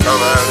Know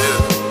how it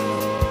is.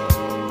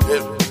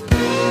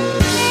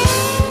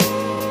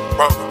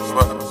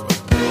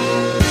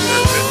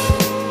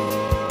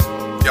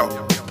 Yo,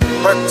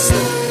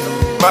 Percocet,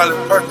 Miley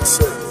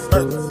Percocet,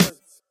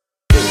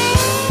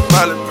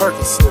 Miley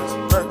Percocet,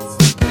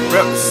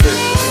 represent,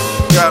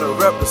 gotta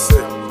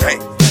represent,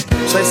 gang,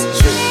 chase a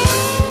chick,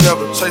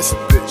 never chase a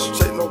bitch,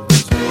 chase no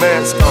bitch,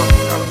 mask on,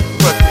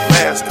 fuck it,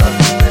 mask on,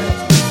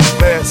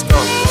 mask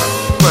on,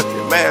 fuck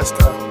it, mask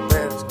on,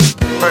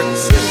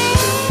 Percocet,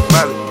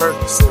 Miley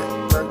Percocet,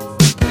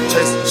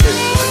 chase a chick,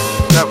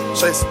 never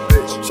chase a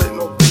bitch, chase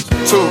no bitch,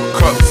 2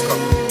 cups,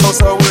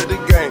 toast her with the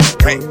gang,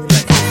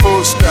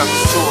 full steps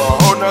to a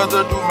whole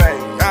nother domain,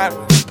 got it,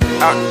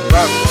 out the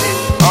robbery,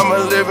 I'm a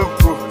living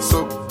proof,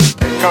 so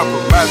ain't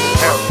compromising,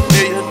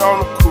 $500,000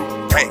 on the coupe,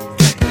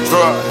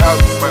 drug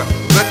houses,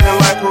 looking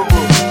like a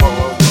roof,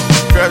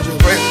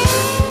 graduated,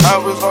 I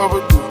was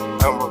overdue,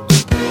 I'm a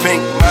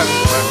pink model,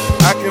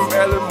 I can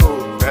barely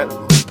move,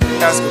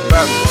 ask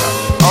about me,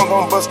 I'm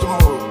gon' bust a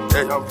move,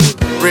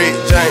 Red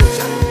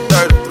James,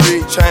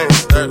 33 chains,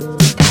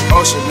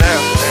 Ocean now,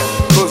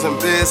 cruising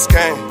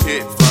Biscayne,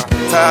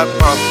 top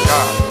off,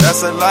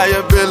 that's a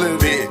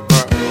liability,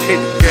 hit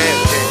the gas,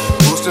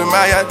 boosting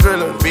my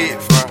adrenaline,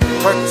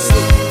 Percocet,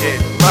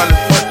 Miley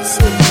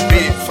Percocet,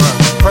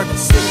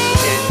 Percocet,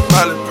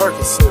 Miley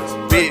Percocet,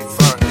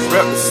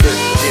 represent,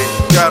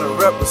 gotta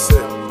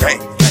represent,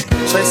 gang,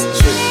 chase a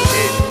chick,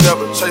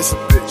 never chase a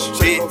bitch,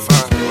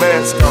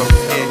 mask on,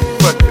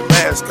 fuck it,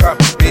 mask on,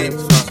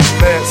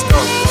 mask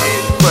on,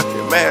 fuck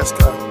it,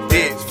 mask on,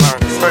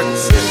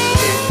 Percocet,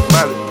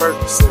 Miley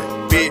Percocet,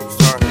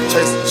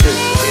 chase a chick,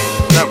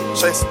 never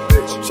chase a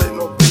bitch, chase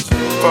no bitch,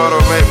 photo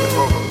making,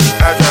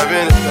 I drive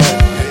anything,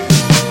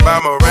 buy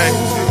my ring,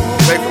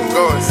 make them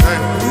go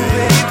insane.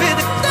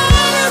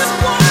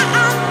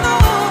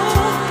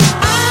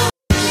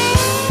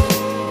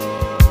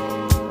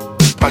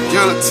 My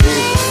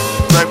guillotine,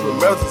 drink with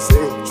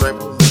melazine,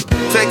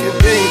 taking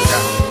beans,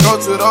 go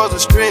to those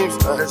extremes,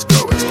 let's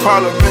go, it's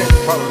Parliament,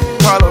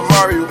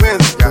 Parliamari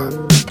wins,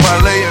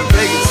 parlay in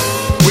Vegas,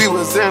 we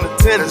was in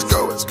attendance,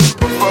 let's go,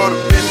 before the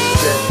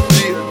business,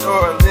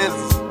 Theodore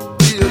lenses,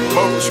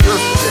 mobile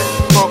scripts,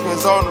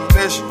 focus on the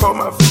mission, for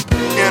my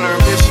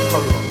intermission,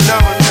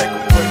 never take a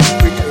break,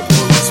 we can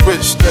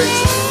switch states,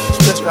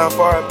 stretch out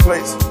far in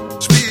place,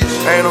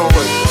 ain't no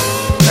way,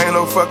 ain't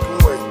no fucking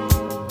way,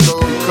 so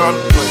we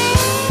contemplate.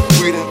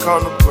 We didn't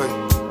contemplate,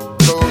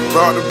 so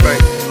rock the bank,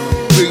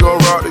 we gon'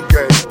 rock the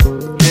game.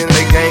 Again,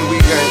 they gang, we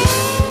gang,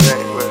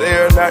 but they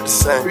are not the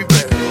same. We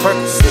been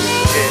Percocet,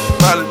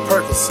 Miley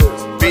Percocet,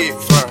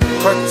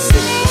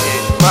 Percocet,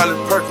 Miley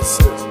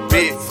Percocet,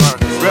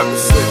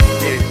 represent,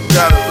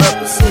 gotta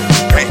represent,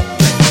 gang,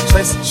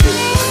 chase a chick,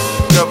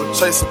 never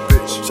chase a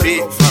bitch,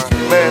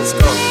 mask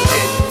on,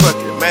 fuck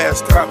it,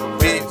 mask on,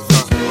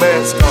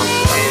 mask on,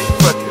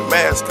 fuck it,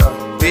 mask on,